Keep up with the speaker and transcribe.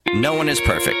No one is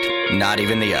perfect, not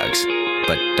even the Uggs.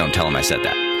 But don't tell them I said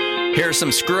that. Here are some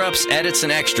screw-ups, edits,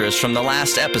 and extras from the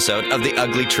last episode of The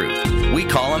Ugly Truth. We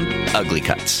call them Ugly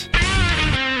Cuts.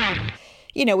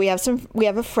 You know, we have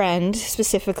a friend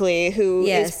specifically who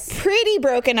is pretty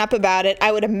broken up about it,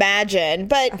 I would imagine.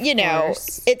 But,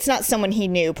 it's not someone he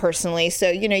knew personally. So,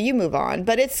 you move on.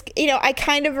 But it's, I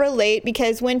kind of relate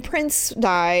because when Prince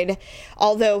died,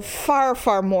 although far,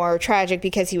 far more tragic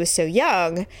because he was so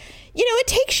young, it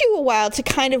takes you a while to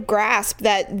kind of grasp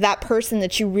that person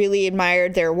that you really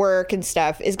admired their work and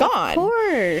stuff is gone. Of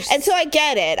course. And so I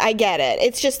get it.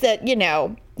 It's just that,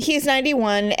 he's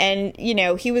 91 and,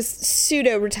 he was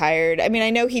pseudo-retired. I mean,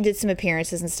 I know he did some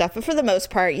appearances and stuff, but for the most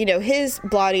part, his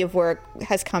body of work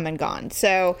has come and gone.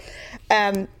 So,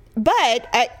 but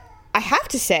I have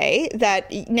to say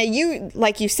that, now you,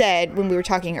 like you said when we were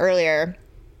talking earlier,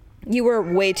 you were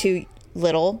way too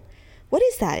little. What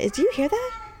is that? Do you hear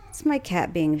that? It's my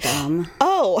cat being dumb.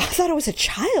 Oh, I thought it was a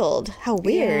child. How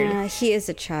weird. Yeah, he is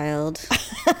a child.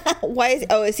 Why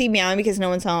is he meowing because no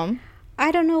one's home?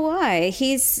 I don't know why.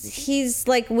 He's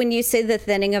like, when you say the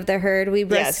thinning of the herd, we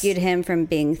rescued him from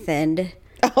being thinned.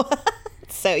 Oh,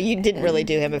 so you didn't really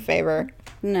do him a favor.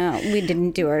 No, we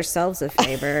didn't do ourselves a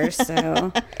favor.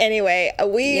 So anyway,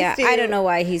 I don't know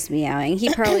why he's meowing.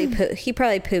 He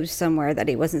probably pooped somewhere that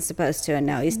he wasn't supposed to, and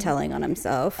now he's telling on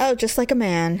himself. Oh, just like a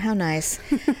man. How nice.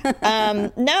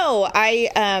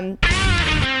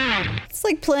 It's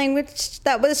like playing with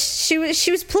she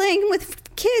was playing with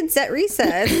kids at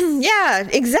recess. Yeah,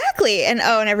 exactly. And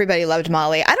everybody loved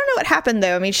Molly. I don't know what happened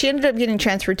though. I mean, she ended up getting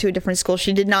transferred to a different school.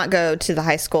 She did not go to the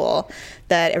high school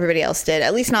that everybody else did,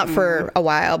 at least not for a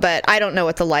while. But I don't know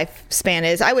what the lifespan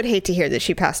is. I would hate to hear that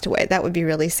she passed away. That would be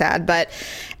really sad. But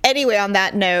anyway, on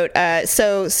that note,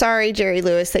 so sorry, Jerry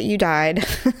Lewis, that you died.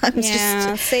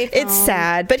 It's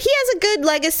sad, but he has a good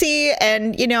legacy.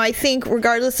 And, I think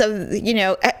regardless of,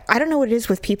 I don't know what it is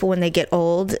with people when they get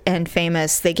old and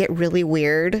famous, they get really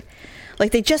weird.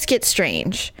 Like they just get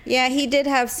strange. Yeah, he did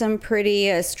have some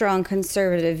pretty strong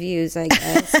conservative views, I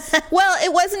guess. Well,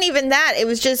 it wasn't even that. It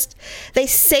was just they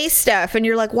say stuff and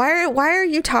you're like, why are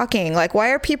you talking? Like, why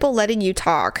are people letting you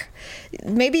talk?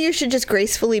 Maybe you should just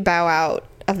gracefully bow out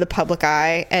of the public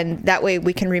eye, and that way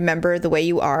we can remember the way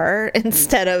you are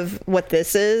instead of what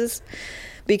this is,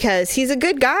 because he's a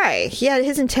good guy.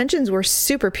 His intentions were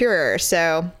super pure.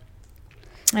 So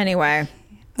anyway,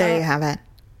 there you have it.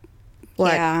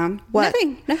 What? Yeah. What?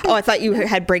 Nothing. Oh, I thought you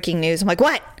had breaking news. I'm like,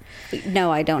 what?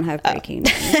 No, I don't have breaking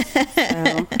news.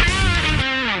 So.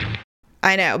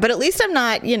 I know, but at least I'm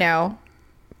not,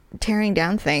 tearing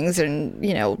down things and,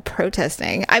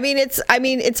 protesting.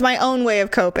 It's my own way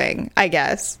of coping, I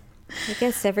guess. I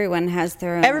guess everyone has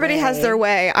their own Everybody has their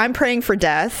way. I'm praying for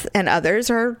death, and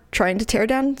others are trying to tear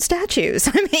down statues.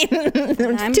 I mean,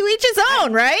 to each his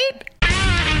own, right?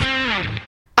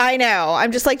 I know.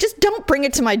 I'm just like, just don't bring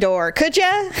it to my door, could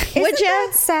ya? Would ya?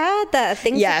 That sad that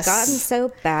things have gotten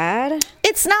so bad?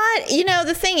 It's not.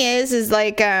 The thing is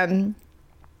like,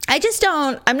 I just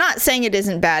don't. I'm not saying it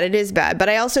isn't bad. It is bad, but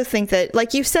I also think that,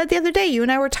 like you said the other day, you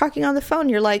and I were talking on the phone.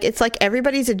 You're like, it's like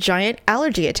everybody's a giant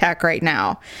allergy attack right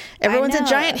now. Everyone's a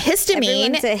giant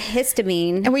histamine. Everyone's a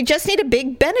histamine, and we just need a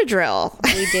big Benadryl.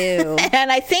 We do. And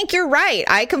I think you're right.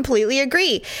 I completely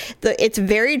agree. It's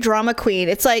very drama queen.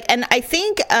 It's like, and I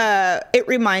think it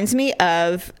reminds me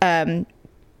of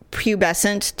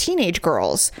pubescent teenage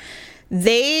girls.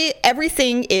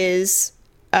 Everything is.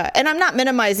 And I'm not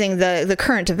minimizing the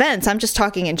current events. I'm just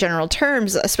talking in general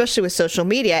terms, especially with social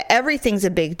media. Everything's a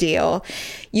big deal.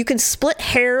 You can split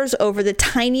hairs over the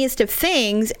tiniest of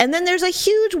things, and then there's a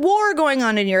huge war going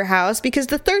on in your house because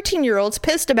the 13-year-old's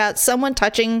pissed about someone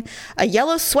touching a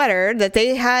yellow sweater that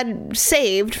they had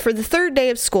saved for the third day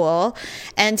of school,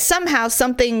 and somehow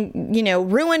something,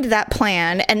 ruined that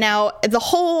plan, and now the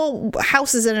whole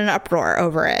house is in an uproar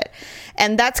over it.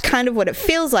 And that's kind of what it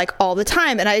feels like all the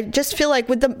time. And I just feel like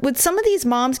would some of these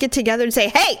moms get together and say,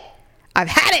 hey, I've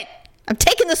had it. I'm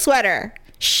taking the sweater.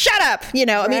 Shut up. I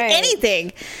mean,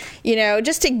 anything,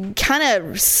 just to kind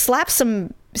of slap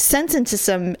some sense into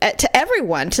to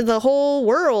everyone, to the whole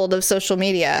world of social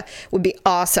media would be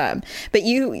awesome. But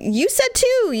you said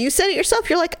it yourself.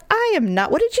 You're like, I am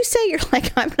not. What did you say? You're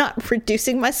like, I'm not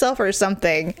reducing myself or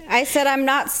something. I said I'm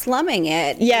not slumming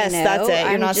it. Yes, that's it.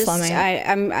 You're not slumming it.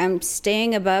 I'm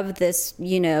staying above this,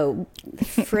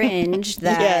 fringe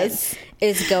that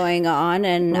is going on,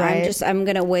 and I'm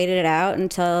going to wait it out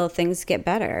until things get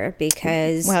better,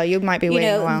 because you might be waiting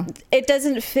a while. It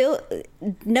doesn't feel,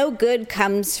 no good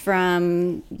comes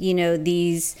from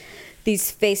these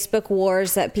Facebook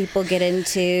wars that people get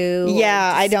into.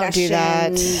 Yeah, I don't do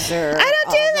that. I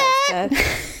don't do that.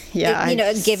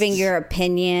 giving your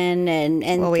opinion and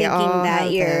thinking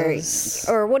that you're,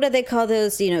 or what do they call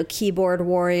those, keyboard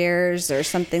warriors or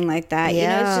something like that.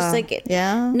 Yeah. It's just like,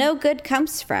 no good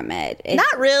comes from it.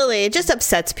 Not really. It just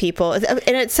upsets people. And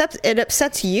it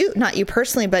upsets you, not you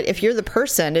personally, but if you're the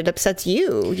person, it upsets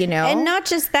you, And not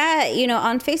just that,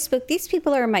 on Facebook, these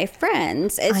people are my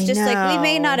friends. It's just like, we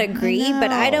may not agree,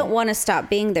 but I don't want to stop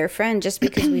being their friend just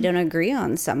because we don't agree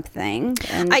on something.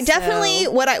 And I definitely,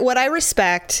 what I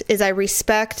respect is I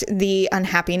respect the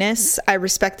unhappiness. I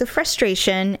respect the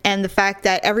frustration and the fact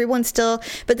that everyone's still,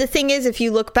 but the thing is, if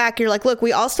you look back, you're like, look,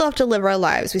 we all still have to live our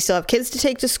lives. We still have kids to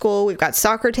take to school. We've got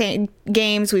soccer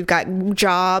games. We've got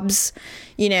jobs.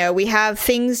 We have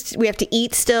things, we have to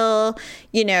eat still,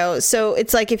 so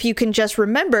it's like, if you can just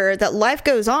remember that life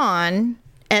goes on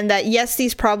and that, yes,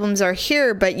 these problems are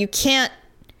here, but you can't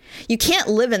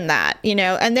live in that,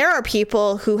 and there are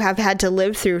people who have had to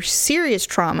live through serious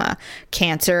trauma,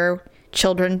 cancer,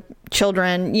 children,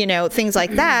 things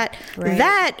like that, right.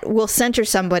 That will center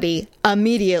somebody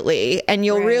immediately, and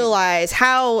you'll realize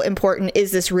how important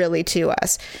is this really to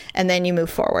us, and then you move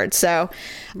forward. So,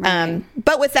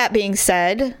 but with that being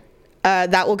said,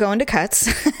 that will go into cuts.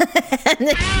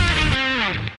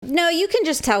 No, you can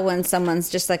just tell when someone's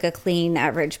just like a clean,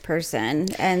 average person,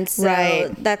 and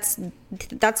so that's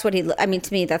what he. I mean,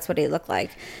 to me, that's what he looked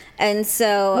like, and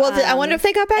so. Well, I wonder if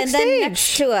they got backstage. And then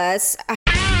next to us.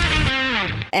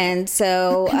 And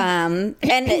so, and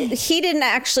he didn't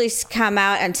actually come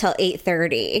out until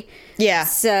 8:30. Yeah.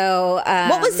 So,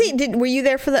 what was were you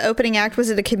there for the opening act? Was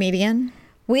it a comedian?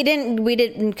 We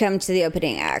didn't come to the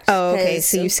opening act. Oh, okay.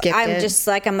 So you skipped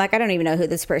it. I'm like, I don't even know who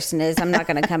this person is. I'm not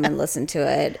going to come and listen to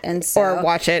it. And so, or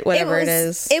watch it, whatever it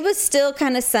is. It was still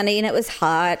kind of sunny and it was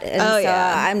hot. And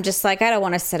I'm just like, I don't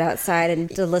want to sit outside and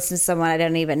to listen to someone I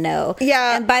don't even know.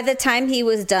 Yeah. And by the time he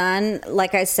was done,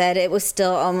 like I said, it was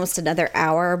still almost another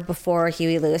hour before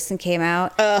Huey Lewis came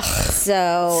out. Ugh.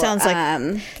 So sounds like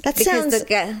that sounds the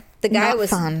guy not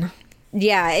was fun.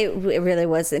 Yeah, it really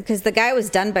wasn't, because the guy was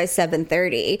done by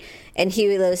 7:30, and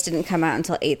Huey Lewis didn't come out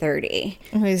until 8:30.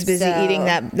 He was busy eating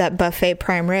that buffet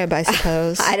prime rib, I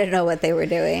suppose. I don't know what they were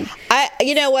doing.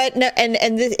 You know what? No, and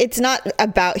it's not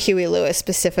about Huey Lewis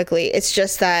specifically. It's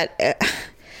just that,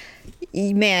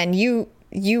 man, you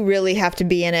really have to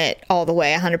be in it all the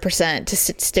way, 100%, to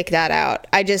stick that out.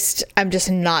 I'm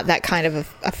just not that kind of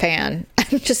a fan.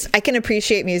 I can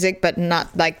appreciate music, but not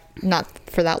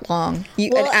for that long.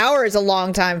 An hour is a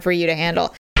long time for you to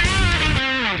handle.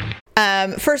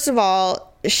 First of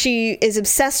all, she is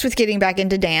obsessed with getting back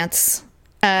into dance.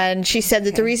 And she said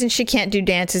that the reason she can't do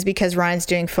dance is because Ryan's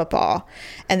doing football.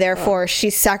 And therefore,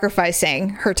 she's sacrificing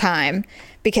her time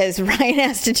because Ryan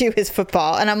has to do his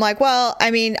football. And I'm like, well,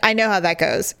 I mean, I know how that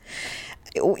goes.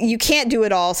 You can't do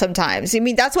it all sometimes. I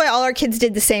mean, that's why all our kids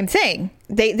did the same thing.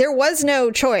 There was no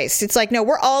choice. It's like, no,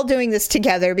 we're all doing this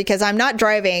together because I'm not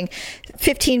driving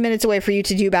 15 minutes away for you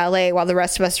to do ballet while the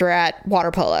rest of us are at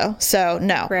water polo. So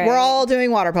no, We're all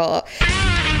doing water polo.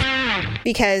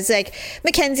 Because like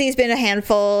Mackenzie's been a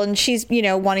handful and she's,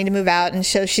 wanting to move out, and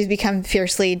so she's become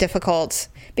fiercely difficult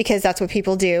because that's what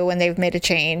people do when they've made a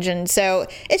change. And so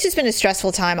it's just been a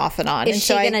stressful time off and on. Is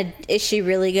she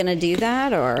really gonna do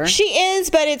that, or? She is,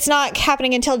 but it's not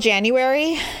happening until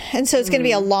January. And so it's going to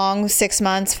be a long 6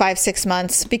 months, 5-6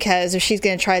 months, because if she's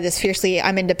going to try this fiercely,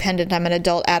 I'm independent, I'm an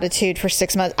adult attitude for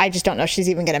 6 months, I just don't know if she's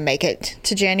even going to make it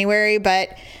to January.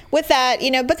 But with that,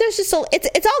 but there's just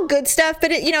it's all good stuff.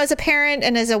 But as a parent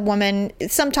and as a woman,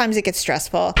 sometimes it gets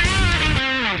stressful.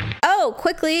 Oh,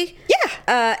 quickly.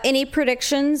 Yeah. Any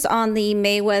predictions on the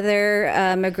Mayweather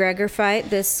McGregor fight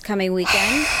this coming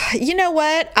weekend? You know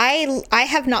what? I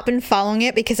have not been following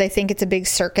it because I think it's a big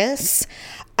circus.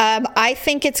 I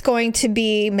think it's going to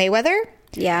be Mayweather.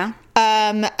 Yeah.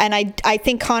 And I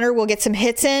think Conor will get some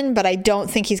hits in, but I don't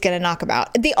think he's going to knock him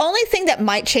out. The only thing that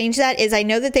might change that is I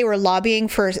know that they were lobbying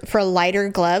for lighter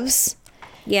gloves.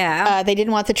 Yeah. They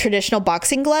didn't want the traditional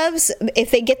boxing gloves. If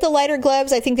they get the lighter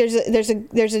gloves, I think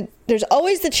there's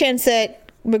always the chance that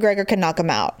McGregor can knock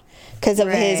him out because of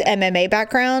his MMA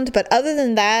background. But other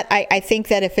than that, I think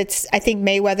that I think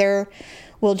Mayweather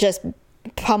will just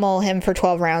pummel him for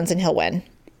 12 rounds and he'll win.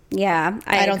 Yeah,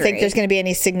 I don't think there's going to be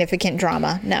any significant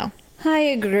drama. No. I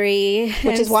agree.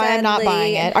 Which is why I'm not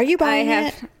buying it. Are you buying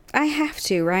it? I have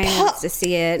to. Ryan wants to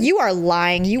see it. You are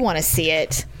lying. You want to see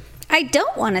it. I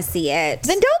don't want to see it.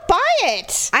 Then don't buy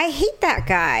it. I hate that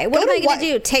guy. What am I going to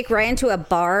do? Take Ryan to a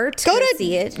bar to go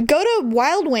see it? Go to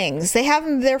Wild Wings. They have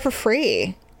them there for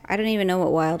free. I don't even know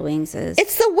what Wild Wings is.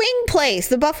 It's the wing place,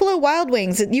 the Buffalo Wild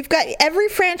Wings. You've got every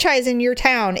franchise in your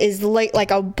town is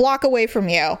like a block away from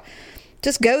you.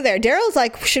 Just go there. Daryl's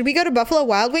like, should we go to Buffalo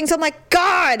Wild Wings? I'm like,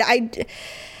 God,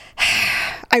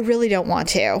 I really don't want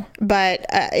to. But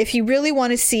if you really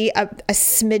want to see a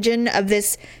smidgen of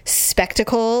this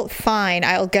spectacle, fine,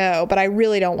 I'll go. But I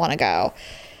really don't want to go.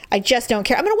 I just don't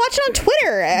care. I'm going to watch it on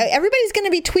Twitter. Everybody's going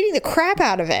to be tweeting the crap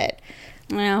out of it.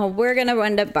 No, we're going to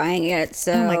end up buying it.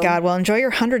 So. Oh my God. Well, enjoy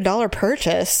your $100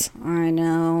 purchase. I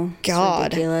know. God.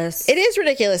 It's ridiculous. It is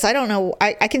ridiculous. I don't know.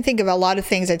 I can think of a lot of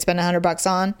things I'd spend $100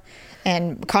 on,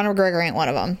 and Conor McGregor ain't one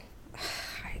of them.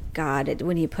 God,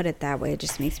 when you put it that way, it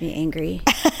just makes me angry.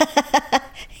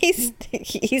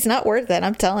 He's not worth it.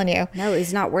 I'm telling you. No,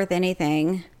 he's not worth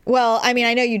anything. Well, I mean,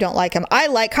 I know you don't like him. I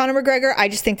like Conor McGregor. I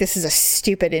just think this is a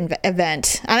stupid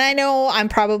event. And I know I'm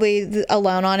probably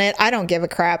alone on it. I don't give a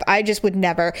crap. I just would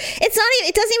never. It's not even,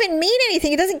 it doesn't even mean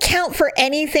anything. It doesn't count for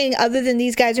anything other than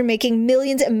these guys are making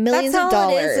millions and millions of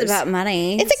dollars. That's all it is about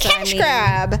money. It's a cash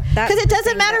grab. Because it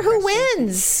doesn't matter who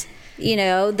wins. You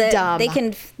know,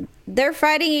 they're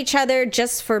fighting each other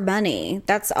just for money.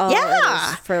 That's all it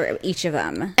is for each of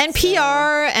them. And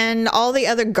PR and all the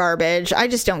other garbage. I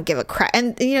just don't give a crap.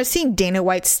 And, you know, seeing Dana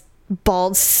White's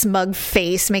bald, smug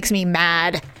face makes me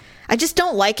mad. I just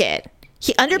don't like it.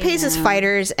 He underpays his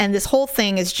fighters, and this whole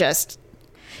thing is just...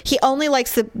 He only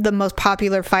likes the most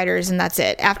popular fighters, and that's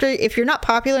it. If you're not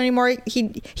popular anymore,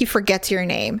 he forgets your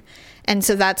name. And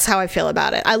so that's how I feel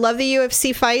about it. I love the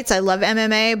UFC fights. I love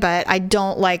MMA, but I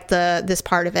don't like this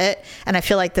part of it. And I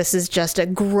feel like this is just a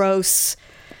gross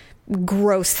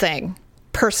thing,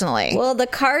 personally. Well, the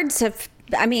cards have...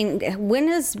 I mean,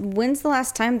 when's the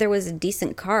last time there was a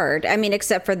decent card? I mean,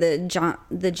 except for the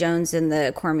Jones and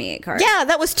the Cormier card. Yeah,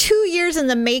 that was 2 years in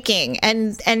the making,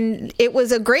 and it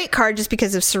was a great card just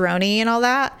because of Cerrone and all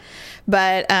that.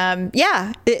 But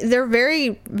they're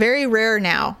very, very rare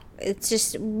now. It's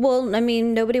just, well, I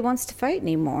mean, nobody wants to fight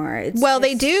anymore.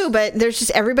 They do, but there's just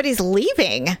everybody's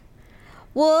leaving.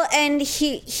 Well, and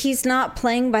he's not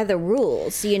playing by the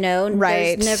rules, you know?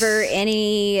 Right. There's never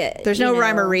any... There's no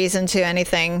rhyme or reason to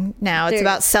anything now. It's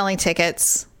about selling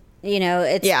tickets. You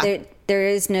know, there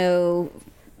is no...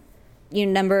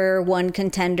 number one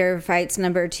contender fights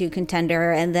number two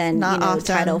contender, and then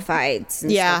title fights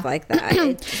and stuff like that.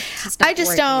 I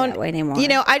just don't that way anymore.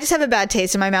 I just have a bad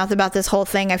taste in my mouth about this whole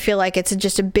thing. I feel like it's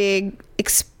just a big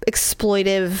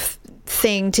exploitive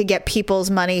thing to get people's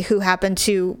money who happen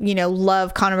to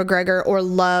love Conor McGregor or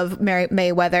love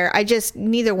Mayweather.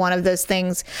 Neither one of those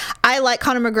things. I like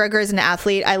Conor McGregor as an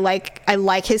athlete. I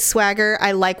like his swagger.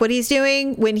 I like what he's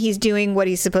doing when he's doing what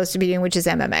he's supposed to be doing, which is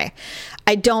MMA.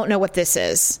 I don't know what this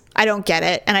is. I don't get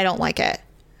it, and I don't like it.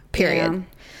 Period.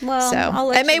 Yeah.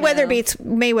 Well, and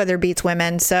Mayweather beats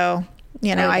women, so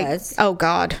oh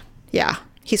God, yeah,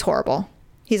 he's horrible.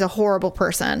 He's a horrible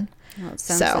person. Well, it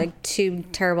sounds like two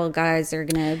terrible guys are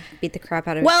gonna beat the crap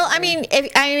out of. Well, I mean,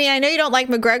 I know you don't like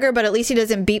McGregor, but at least he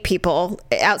doesn't beat people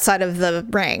outside of the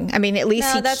ring. I mean, at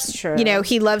least that's true.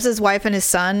 He loves his wife and his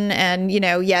son, and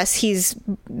yes, he's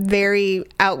very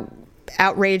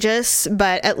outrageous,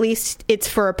 but at least it's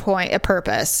for a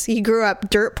purpose. He grew up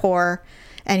dirt poor,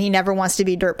 and he never wants to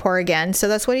be dirt poor again. So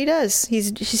that's what he does.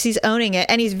 He's owning it,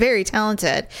 and he's very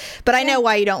talented. But I know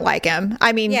why you don't like him.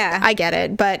 I mean, I get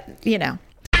it, but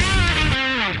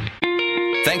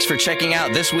Thanks for checking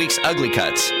out this week's Ugly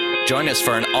Cuts. Join us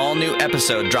for an all-new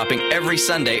episode dropping every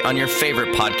Sunday on your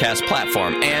favorite podcast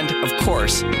platform and, of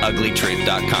course,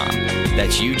 uglytruth.com.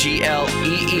 That's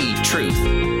UGLEE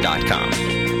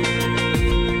truth.com.